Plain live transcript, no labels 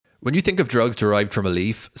When you think of drugs derived from a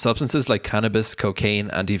leaf, substances like cannabis,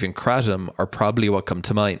 cocaine, and even kratom are probably what come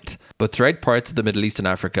to mind. But throughout parts of the Middle East and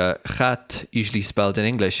Africa, Khat, usually spelled in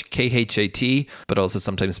English Khat, but also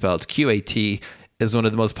sometimes spelled Qat, is one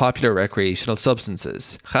of the most popular recreational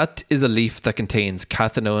substances. Khat is a leaf that contains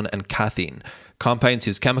cathinone and cathine, compounds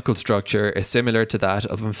whose chemical structure is similar to that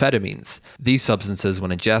of amphetamines. These substances,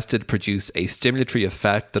 when ingested, produce a stimulatory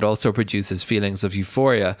effect that also produces feelings of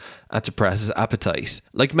euphoria and suppresses appetite.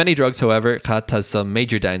 Like many drugs, however, Khat has some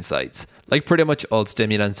major downsides. Like pretty much all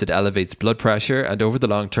stimulants, it elevates blood pressure and over the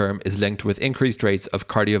long term is linked with increased rates of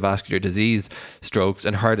cardiovascular disease, strokes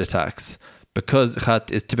and heart attacks. Because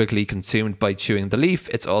Khat is typically consumed by chewing the leaf,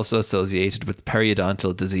 it's also associated with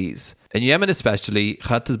periodontal disease. In Yemen especially,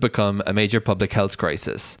 Khat has become a major public health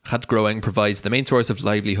crisis. Khat growing provides the main source of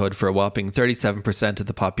livelihood for a whopping 37% of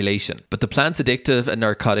the population. But the plant's addictive and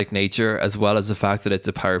narcotic nature, as well as the fact that it's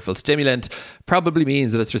a powerful stimulant, probably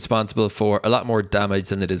means that it's responsible for a lot more damage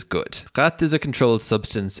than it is good. Khat is a controlled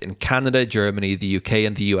substance in Canada, Germany, the UK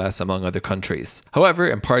and the US, among other countries. However,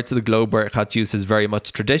 in parts of the globe where Khat use is very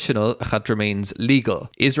much traditional, Khat remains legal.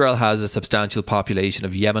 Israel has a substantial population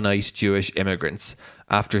of Yemenite Jewish immigrants.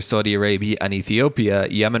 After Saudi Arabia and Ethiopia,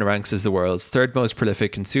 Yemen ranks as the world's third most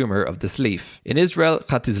prolific consumer of this leaf. In Israel,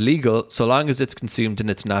 Khat is legal so long as it's consumed in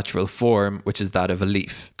its natural form, which is that of a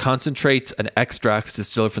leaf. Concentrates and extracts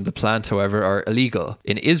distilled from the plant, however, are illegal.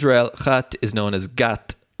 In Israel, Khat is known as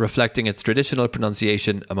Ghat, reflecting its traditional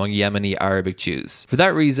pronunciation among Yemeni Arabic Jews. For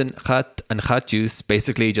that reason, Khat and Khat juice,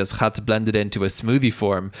 basically just Khat blended into a smoothie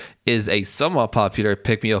form, is a somewhat popular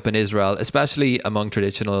pick-me-up in Israel, especially among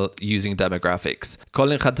traditional using demographics.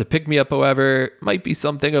 Calling Khat a pick-me-up, however, might be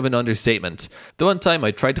something of an understatement. The one time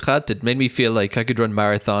I tried Khat, it made me feel like I could run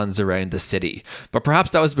marathons around the city. But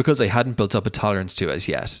perhaps that was because I hadn't built up a tolerance to it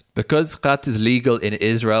yet. Because Khat is legal in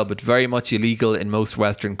Israel, but very much illegal in most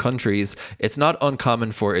Western countries, it's not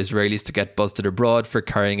uncommon for Israelis to get busted abroad for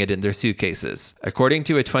carrying it in their suitcases. According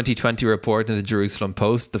to a 2020 report in the Jerusalem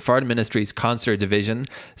Post, the Foreign Ministry's Consular Division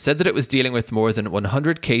said that it was dealing with more than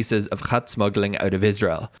 100 cases of Khat smuggling out of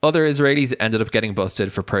Israel. Other Israelis ended up getting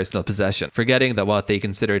busted for personal possession, forgetting that what they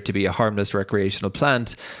consider to be a harmless recreational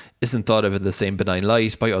plant isn't thought of in the same benign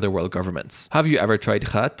light by other world governments. Have you ever tried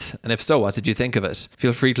Khat? And if so, what did you think of it?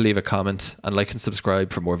 Feel free to leave a comment and like and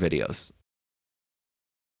subscribe for more videos.